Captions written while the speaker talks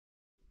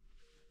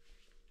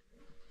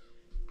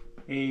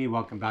Hey,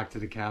 welcome back to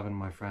the cabin,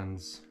 my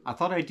friends. I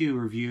thought I'd do a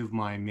review of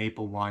my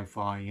Maple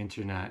Wi-Fi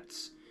internet.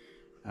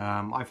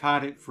 I've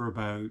had it for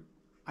about,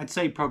 I'd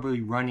say probably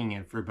running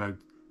it for about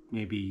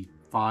maybe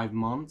 5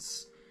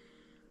 months.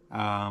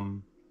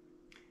 Um,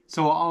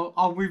 so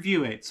I'll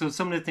review it. So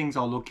some of the things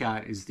I'll look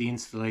at is the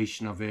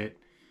installation of it,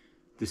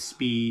 the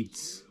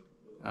speeds,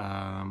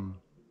 um,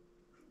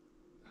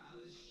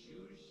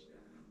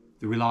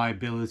 the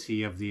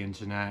reliability of the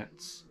internet,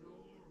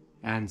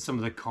 and some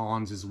of the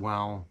cons as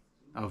well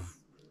of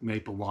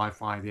Maple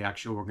Wi-Fi, the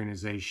actual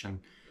organization.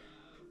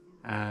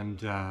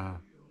 And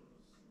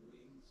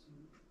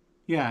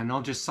yeah, and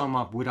I'll just sum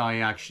up, would I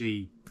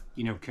actually,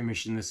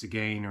 commission this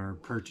again or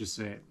purchase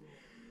it?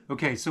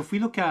 Okay, so if we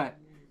look at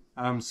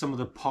some of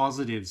the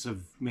positives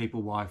of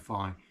Maple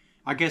Wi-Fi,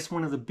 I guess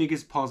one of the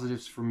biggest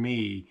positives for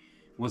me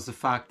was the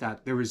fact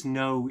that there is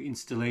no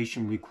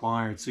installation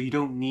required. So you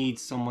don't need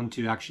someone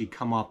to actually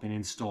come up and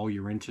install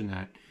your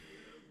internet.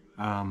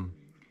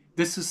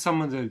 This is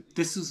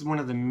one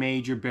of the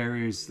major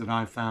barriers that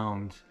I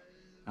found,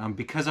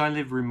 because I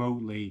live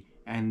remotely,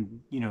 and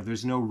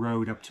there's no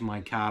road up to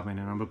my cabin,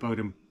 and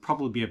I'm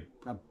probably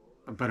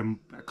about a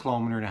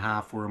kilometer and a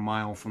half or a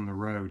mile from the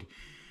road.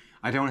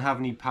 I don't have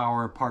any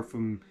power apart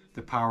from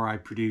the power I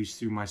produce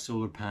through my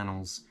solar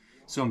panels,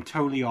 so I'm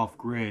totally off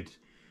grid.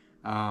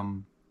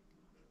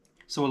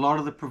 So a lot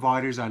of the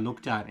providers I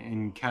looked at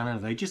in Canada,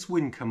 they just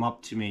wouldn't come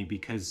up to me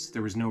because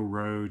there was no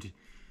road,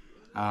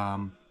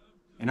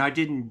 and I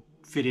didn't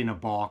fit in a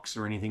box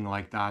or anything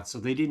like that, so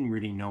they didn't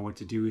really know what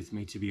to do with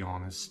me, to be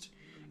honest.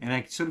 And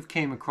I sort of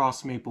came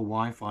across Maple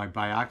Wi-Fi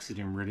by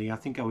accident, really. I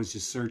think I was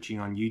just searching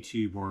on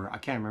YouTube, or I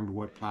can't remember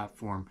what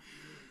platform,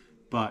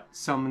 but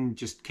someone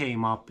just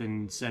came up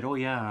and said, oh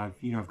yeah,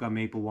 I've got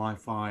Maple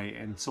Wi-Fi.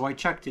 And so I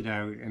checked it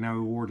out and I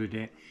ordered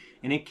it,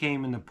 and it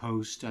came in the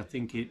post. I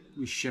think it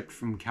was shipped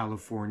from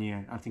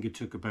California. I think it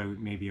took about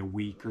maybe a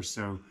week or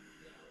so.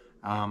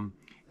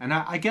 And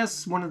I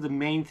guess one of the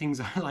main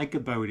things I like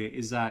about it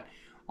is that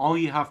all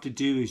you have to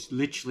do is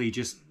literally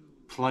just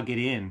plug it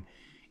in.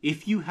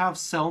 If you have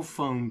cell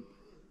phone,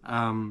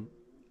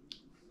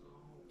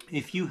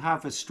 if you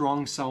have a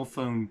strong cell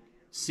phone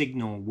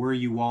signal where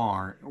you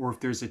are, or if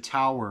there's a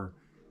tower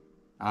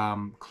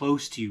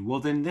close to you,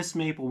 well then this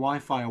Maple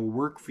Wi-Fi will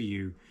work for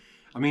you.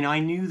 I mean, I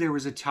knew there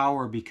was a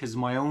tower because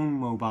my own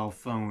mobile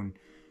phone,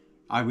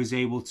 I was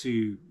able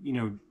to,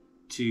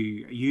 to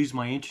use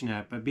my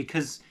internet, but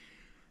because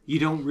you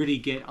don't really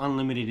get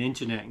unlimited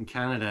internet in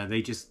Canada,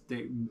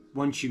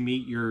 once you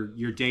meet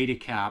your data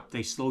cap,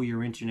 they slow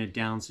your internet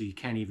down so you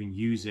can't even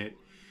use it.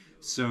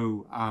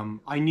 So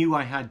I knew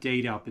I had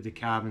data up at the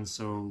cabin,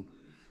 so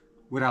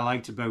what I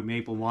liked about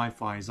Maple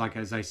Wi-Fi is, like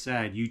as I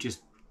said, you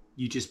just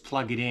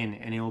plug it in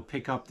and it'll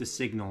pick up the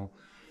signal,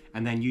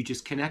 and then you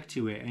just connect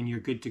to it and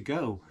you're good to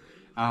go.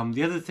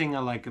 The other thing I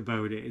like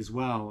about it as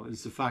well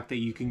is the fact that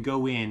you can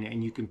go in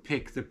and you can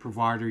pick the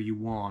provider you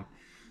want.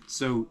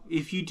 So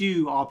if you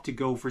do opt to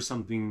go for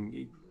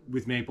something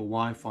with Maple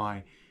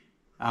Wi-Fi,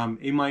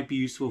 it might be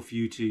useful for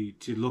you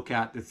to look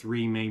at the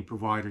three main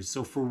providers.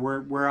 So for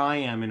where I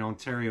am in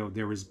Ontario,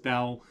 there is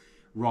Bell,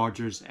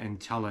 Rogers, and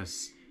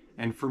Telus.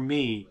 And for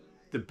me,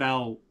 the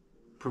Bell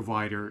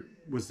provider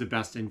was the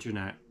best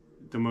internet,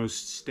 the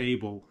most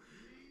stable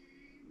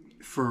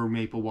for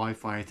Maple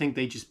Wi-Fi. I think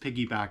they just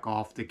piggyback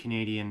off the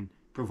Canadian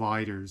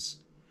providers.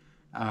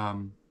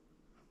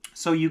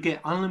 So you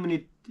get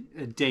unlimited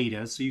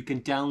data, so you can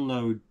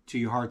download to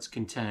your heart's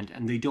content,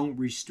 and they don't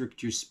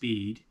restrict your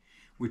speed,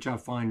 which I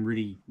find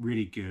really,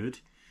 really good.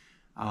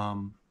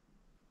 As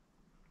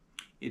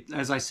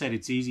I said,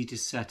 it's easy to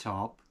set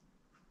up,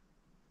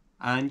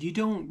 and there's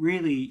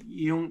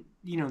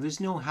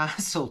no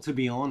hassle, to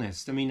be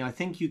honest. I mean, I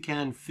think you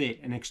can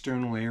fit an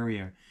external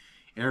aerial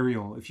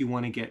if you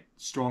want to get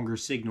stronger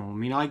signal. I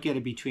mean, I get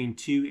it between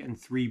 2 and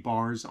 3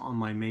 bars on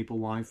my Maple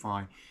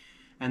Wi-Fi,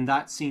 and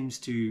that seems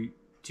to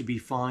be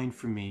fine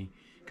for me,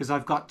 because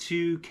I've got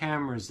 2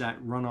 cameras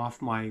that run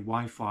off my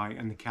Wi-Fi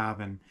in the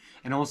cabin,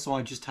 and also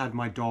I just had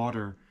my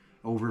daughter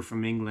over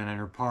from England and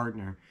her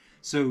partner,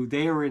 so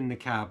they were in the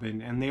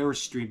cabin and they were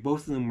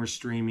both of them were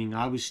streaming,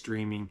 I was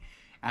streaming,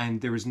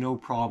 and there was no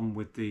problem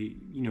with the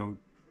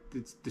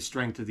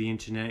strength of the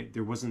internet.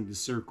 There wasn't the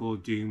circle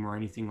of doom or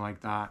anything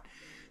like that.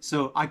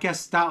 So I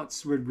guess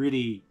that's what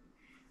really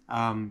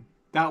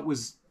that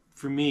was,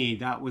 for me,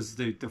 that was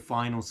the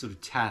final sort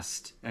of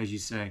test, as you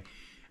say.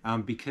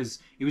 Because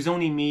it was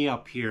only me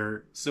up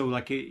here, so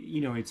like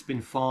it's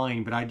been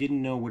fine, but I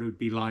didn't know what it would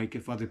be like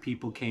if other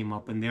people came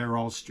up and they're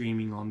all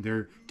streaming on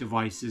their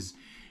devices.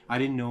 I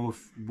didn't know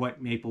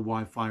what Maple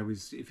Wi-Fi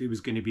was, if it was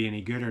going to be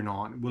any good or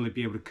not. Will it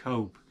be able to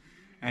cope?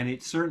 And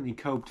it certainly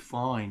coped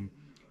fine.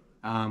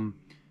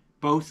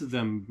 Both of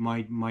them,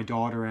 my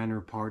daughter and her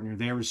partner,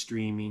 they were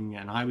streaming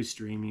and I was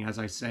streaming, as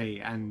I say,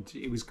 and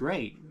it was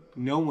great.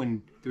 There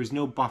was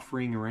no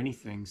buffering or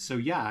anything. So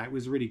yeah, it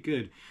was really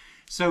good.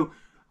 So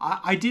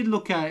I did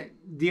look at,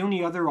 the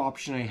only other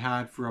option I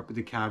had for up at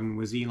the cabin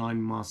was Elon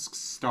Musk's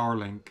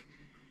Starlink.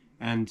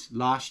 And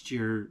last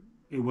year,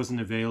 it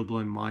wasn't available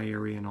in my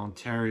area in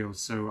Ontario,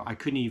 so I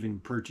couldn't even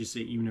purchase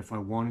it even if I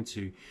wanted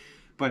to.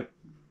 But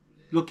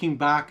looking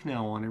back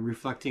now on it,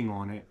 reflecting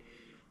on it,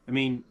 I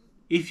mean,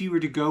 if you were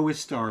to go with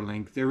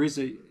Starlink, there is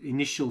an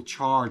initial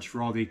charge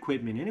for all the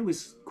equipment, and it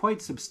was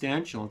quite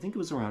substantial. I think it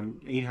was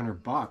around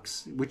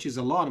 $800, which is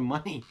a lot of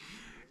money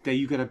that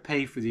you got to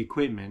pay for the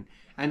equipment.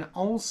 And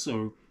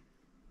also,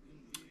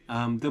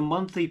 the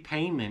monthly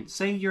payment,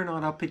 say you're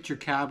not up at your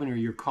cabin or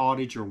your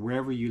cottage or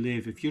wherever you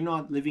live, if you're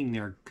not living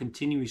there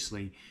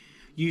continuously,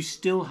 you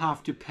still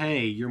have to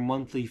pay your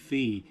monthly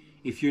fee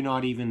if you're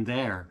not even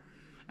there.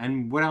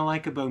 And what I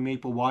like about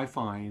Maple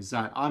Wi-Fi is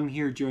that I'm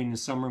here during the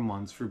summer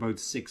months for about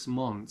 6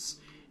 months,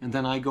 and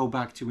then I go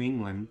back to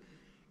England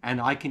and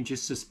I can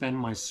just suspend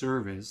my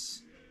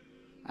service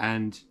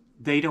and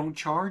they don't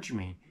charge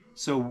me.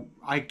 So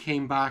I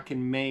came back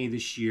in May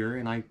this year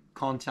and I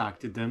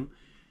contacted them,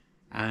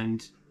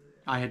 and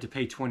I had to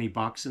pay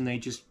 $20, and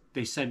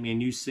they sent me a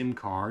new SIM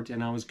card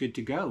and I was good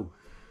to go.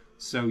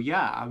 So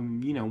yeah,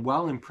 I'm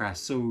well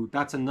impressed. So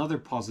that's another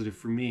positive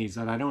for me, is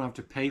that I don't have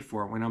to pay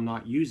for it when I'm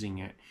not using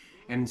it.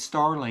 And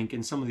Starlink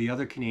and some of the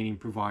other Canadian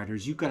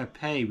providers, you've got to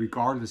pay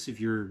regardless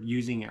if you're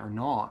using it or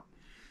not.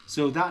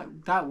 So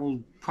that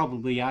will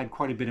probably add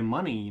quite a bit of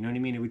money, you know what I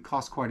mean? It would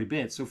cost quite a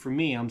bit. So for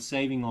me, I'm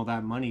saving all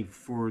that money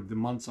for the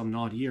months I'm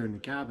not here in the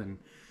cabin.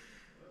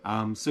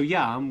 So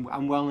yeah,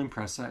 I'm well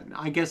impressed.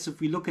 I guess if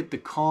we look at the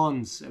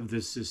cons of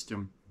this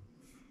system,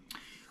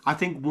 I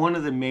think one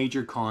of the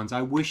major cons,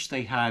 I wish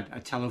they had a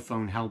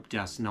telephone help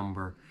desk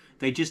number.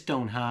 They just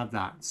don't have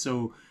that.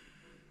 So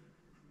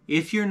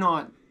if you're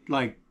not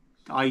like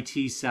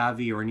IT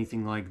savvy or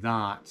anything like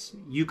that,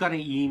 you got to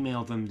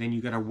email them, then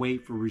you got to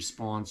wait for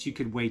response. You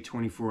could wait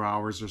 24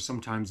 hours or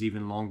sometimes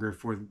even longer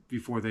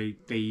before they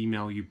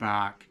email you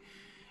back.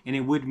 And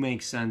it would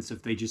make sense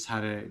if they just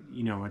had a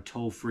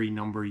toll-free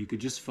number. You could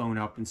just phone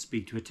up and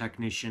speak to a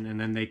technician, and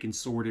then they can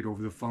sort it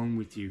over the phone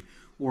with you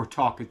or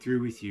talk it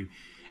through with you.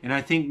 And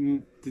I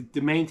think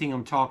the main thing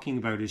I'm talking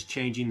about is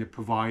changing the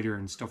provider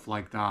and stuff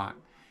like that.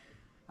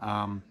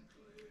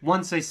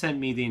 Once they sent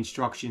me the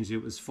instructions,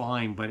 it was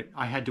fine, but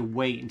I had to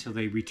wait until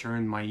they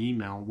returned my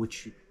email,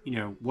 which,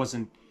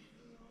 wasn't,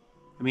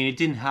 I mean, it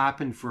didn't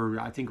happen for,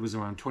 I think it was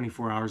around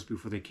 24 hours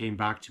before they came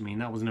back to me,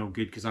 and that was no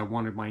good because I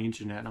wanted my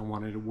internet and I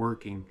wanted it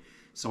working,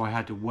 so I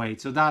had to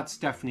wait. So that's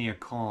definitely a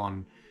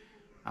con.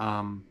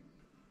 And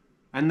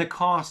the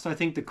cost, I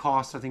think it's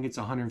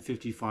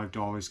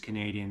 $155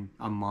 Canadian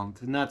a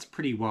month, and that's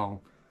pretty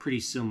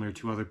similar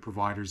to other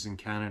providers in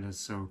Canada.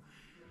 So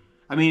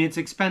I mean, it's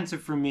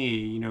expensive for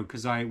me,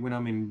 because when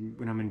I'm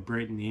in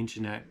Britain, the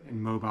internet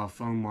and mobile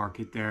phone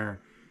market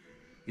there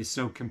is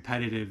so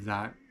competitive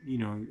that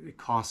it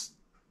costs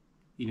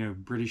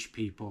British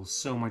people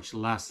so much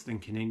less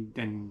than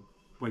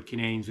what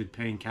Canadians would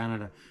pay in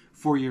Canada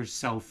for your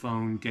cell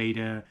phone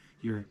data,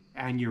 your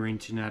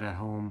internet at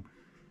home.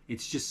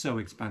 It's just so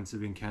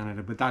expensive in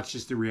Canada, but that's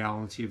just the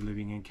reality of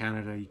living in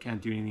Canada. You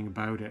can't do anything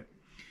about it.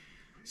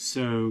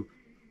 So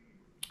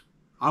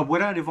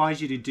what I'd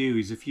advise you to do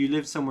is, if you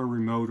live somewhere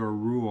remote or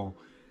rural,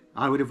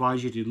 I would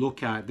advise you to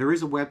look at, there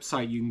is a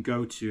website you can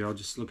go to. I'll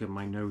just look at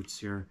my notes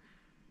here.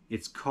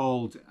 It's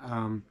called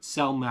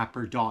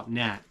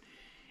cellmapper.net.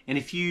 And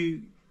if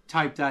you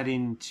type that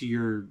into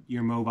your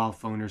mobile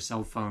phone or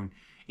cell phone,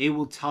 it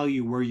will tell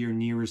you where your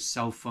nearest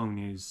cell phone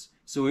is.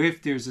 So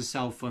if there's a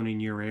cell phone in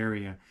your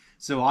area.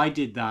 So I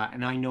did that,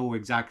 and I know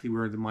exactly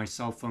where my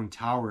cell phone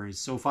tower is.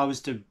 So if I was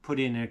to put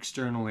in an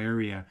external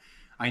area,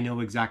 I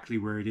know exactly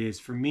where it is.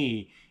 For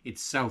me,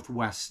 it's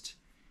southwest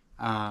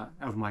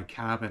of my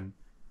cabin.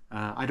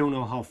 I don't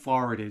know how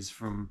far it is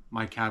from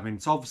my cabin.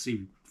 It's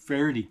obviously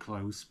fairly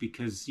close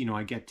because,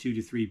 I get 2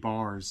 to 3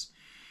 bars.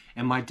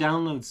 And my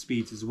download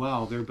speeds as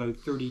well, they're about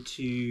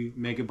 32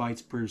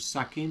 megabytes per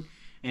second.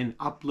 And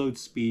upload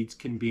speeds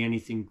can be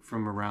anything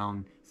from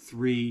around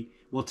 3.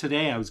 Well,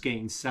 today I was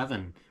getting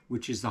 7,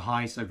 which is the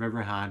highest I've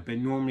ever had. But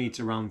normally it's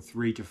around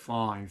 3 to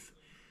 5.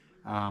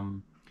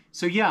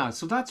 So yeah,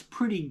 so that's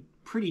pretty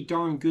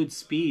darn good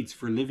speeds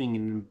for living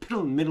in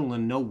the middle of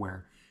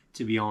nowhere,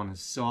 to be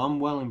honest. So I'm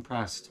well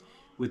impressed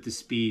with the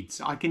speeds.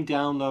 I can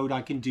download,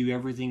 I can do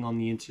everything on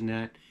the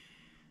internet.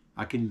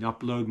 I can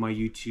upload my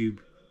YouTube,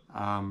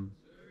 all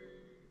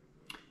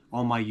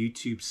my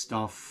YouTube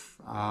stuff,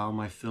 all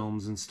my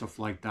films and stuff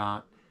like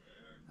that.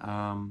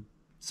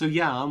 So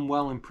yeah, I'm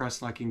well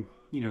impressed. I can,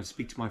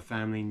 speak to my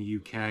family in the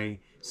UK,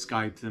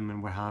 Skype them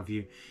and what have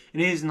you.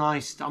 And it is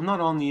nice. I'm not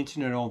on the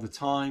internet all the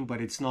time,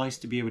 but it's nice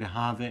to be able to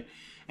have it.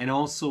 And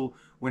also,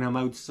 when I'm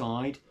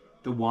outside,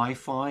 the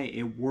Wi-Fi,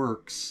 it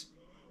works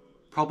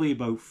probably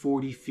about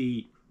 40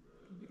 feet,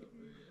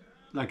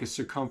 like a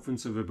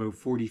circumference of about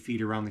 40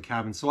 feet around the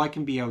cabin. So I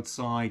can be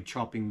outside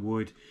chopping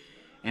wood,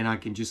 and I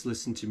can just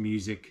listen to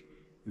music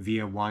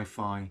via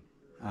Wi-Fi.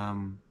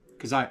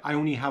 Because I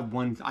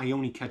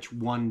only catch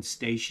one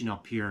station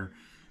up here.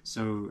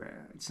 So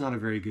it's not a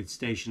very good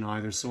station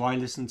either. So I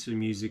listen to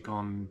music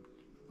on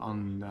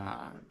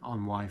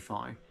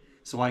Wi-Fi.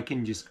 So I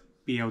can just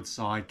be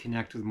outside,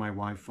 connect with my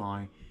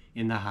Wi-Fi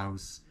in the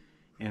house,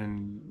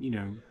 and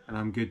and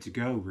I'm good to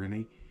go,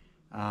 really.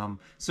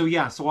 So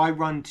yeah, so I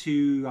run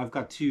two, I've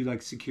got two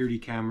like security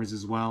cameras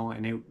as well,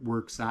 and it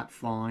works that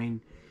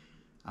fine.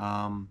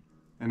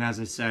 And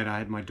as I said, I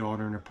had my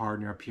daughter and her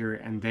partner up here,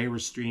 and they were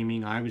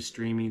streaming, I was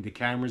streaming, the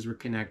cameras were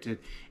connected,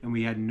 and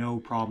we had no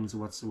problems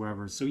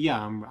whatsoever. So yeah,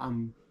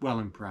 I'm well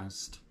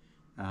impressed.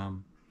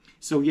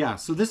 So yeah,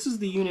 so this is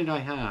the unit I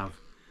have.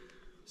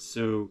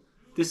 So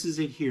this is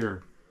it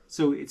here.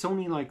 So it's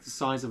only like the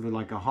size of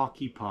like a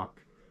hockey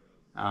puck.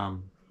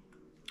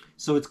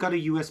 So it's got a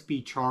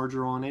USB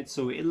charger on it,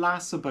 so it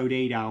lasts about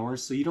 8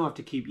 hours. So you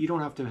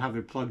don't have to have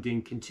it plugged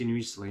in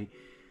continuously.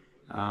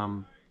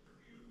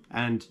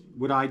 And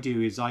what I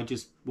do is I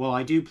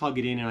do plug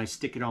it in and I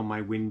stick it on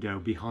my window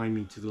behind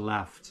me to the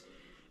left.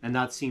 And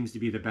that seems to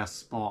be the best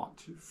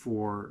spot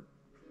for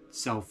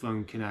cell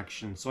phone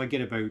connection. So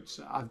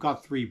I've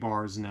got 3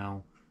 bars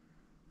now.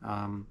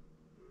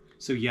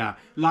 So yeah,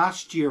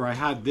 last year I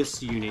had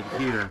this unit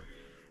here,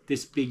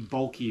 this big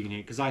bulky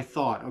unit, because I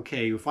thought,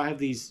 okay, if I have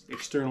these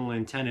external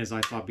antennas,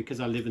 I thought because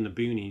I live in the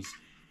boonies,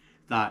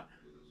 that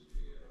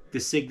the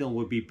signal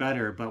would be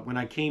better. But when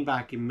I came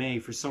back in May,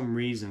 for some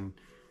reason,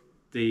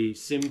 the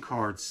SIM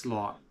card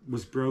slot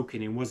was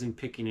broken and wasn't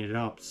picking it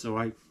up. So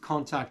I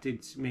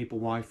contacted Maple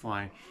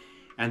Wi-Fi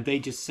and they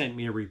just sent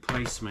me a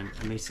replacement,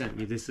 and they sent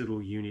me this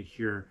little unit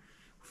here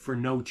for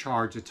no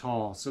charge at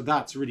all. So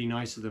that's really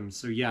nice of them.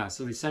 So yeah,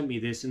 so they sent me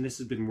this, and this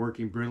has been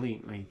working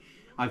brilliantly.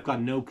 I've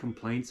got no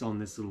complaints on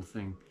this little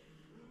thing.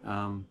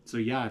 So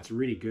yeah, it's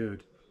really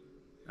good.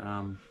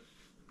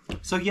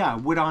 So yeah,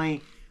 would I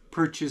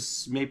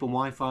purchase Maple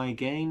Wi-Fi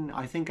again?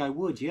 I think I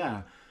would,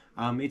 yeah.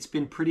 It's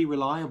been pretty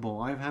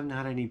reliable. I haven't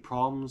had any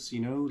problems.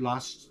 You know,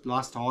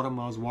 last autumn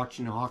I was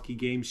watching a hockey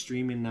game,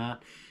 streaming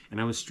that,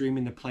 and I was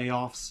streaming the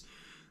playoffs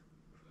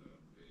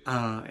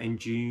in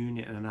June,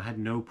 and I had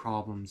no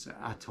problems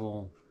at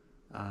all.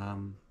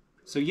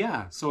 So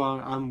yeah, so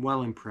I'm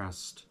well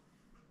impressed.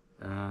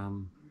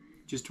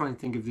 Just trying to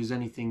think if there's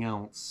anything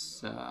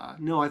else.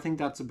 No, I think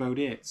that's about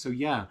it. So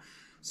yeah,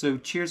 so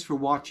cheers for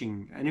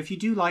watching. And if you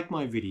do like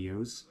my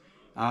videos,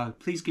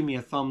 please give me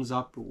a thumbs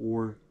up,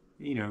 or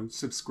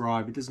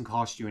subscribe. It doesn't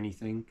cost you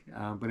anything,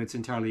 but it's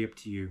entirely up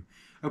to you.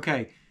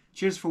 Okay,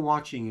 cheers for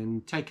watching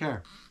and take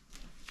care.